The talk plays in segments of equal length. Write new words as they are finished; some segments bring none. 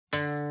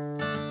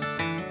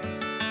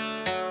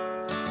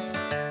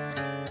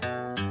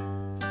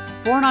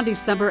Born on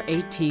December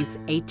 18,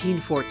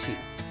 1814,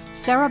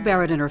 Sarah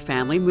Barrett and her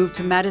family moved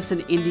to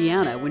Madison,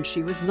 Indiana when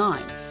she was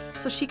 9,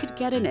 so she could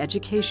get an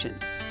education.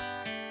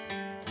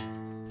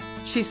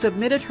 She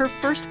submitted her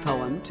first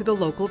poem to the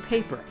local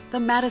paper, the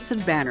Madison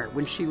Banner,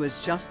 when she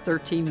was just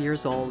 13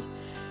 years old.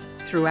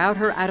 Throughout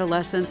her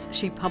adolescence,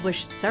 she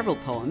published several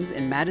poems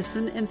in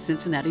Madison and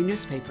Cincinnati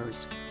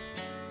newspapers.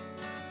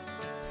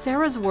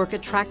 Sarah's work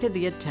attracted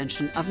the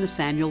attention of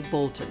Nathaniel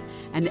Bolton,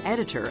 an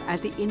editor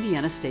at the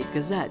Indiana State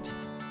Gazette.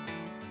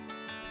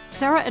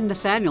 Sarah and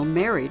Nathaniel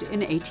married in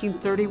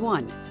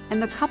 1831,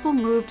 and the couple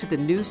moved to the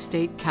new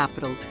state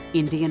capital,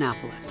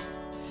 Indianapolis.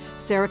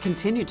 Sarah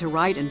continued to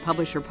write and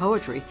publish her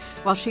poetry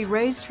while she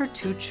raised her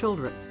 2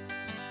 children.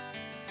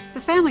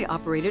 The family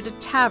operated a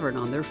tavern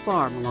on their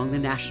farm along the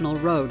National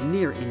Road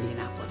near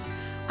Indianapolis,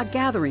 a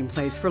gathering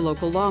place for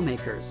local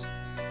lawmakers.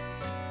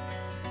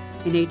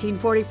 In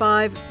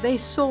 1845, they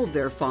sold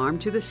their farm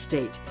to the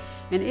state,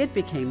 and it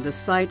became the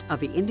site of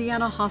the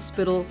Indiana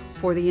Hospital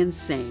for the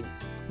Insane,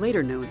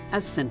 later known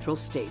as Central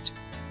State.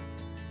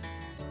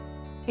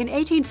 In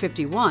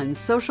 1851,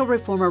 social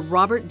reformer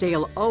Robert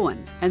Dale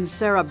Owen and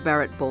Sarah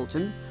Barrett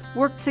Bolton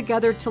worked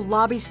together to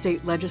lobby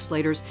state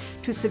legislators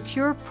to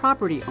secure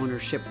property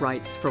ownership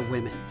rights for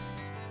women.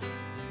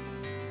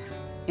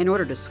 In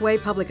order to sway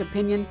public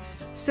opinion,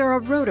 Sarah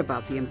wrote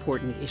about the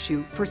important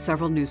issue for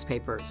several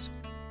newspapers.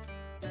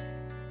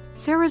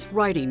 Sarah's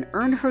writing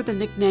earned her the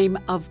nickname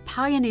of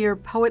Pioneer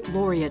Poet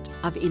Laureate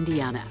of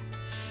Indiana,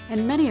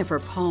 and many of her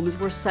poems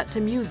were set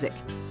to music.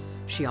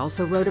 She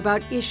also wrote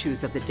about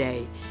issues of the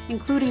day,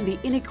 including the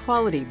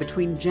inequality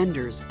between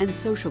genders and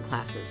social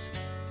classes.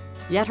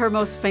 Yet her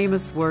most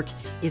famous work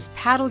is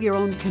Paddle Your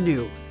Own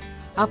Canoe,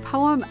 a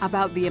poem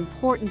about the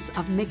importance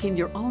of making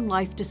your own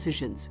life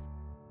decisions.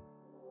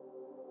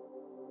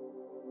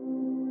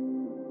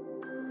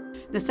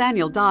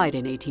 Nathaniel died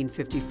in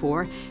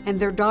 1854, and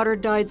their daughter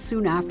died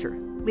soon after,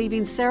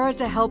 leaving Sarah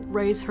to help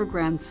raise her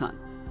grandson.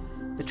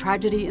 The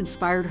tragedy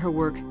inspired her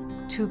work,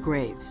 Two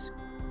Graves.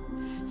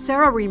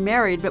 Sarah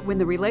remarried, but when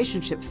the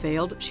relationship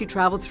failed, she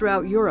traveled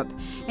throughout Europe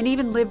and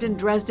even lived in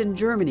Dresden,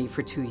 Germany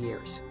for 2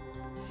 years.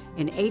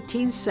 In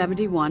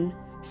 1871,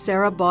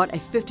 Sarah bought a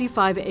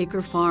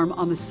 55-acre farm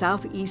on the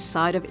southeast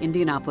side of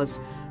Indianapolis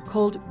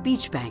called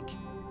Beach Bank,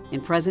 in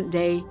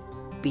present-day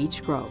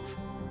Beech Grove.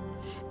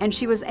 And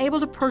she was able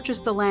to purchase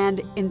the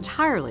land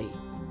entirely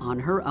on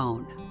her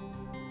own.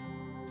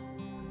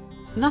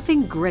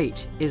 Nothing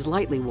great is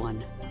lightly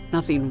won.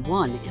 Nothing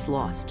won is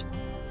lost.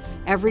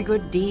 Every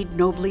good deed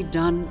nobly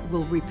done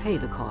will repay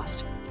the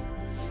cost.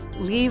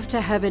 Leave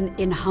to heaven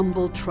in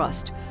humble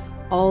trust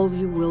all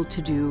you will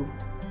to do,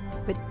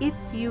 but if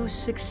you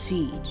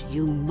succeed,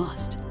 you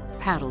must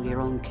paddle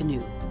your own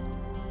canoe.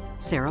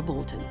 Sarah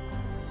Bolton.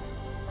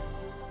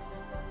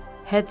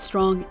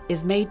 Headstrong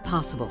is made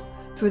possible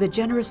through the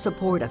generous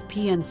support of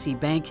PNC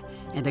Bank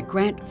and a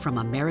grant from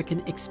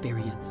American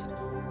Experience.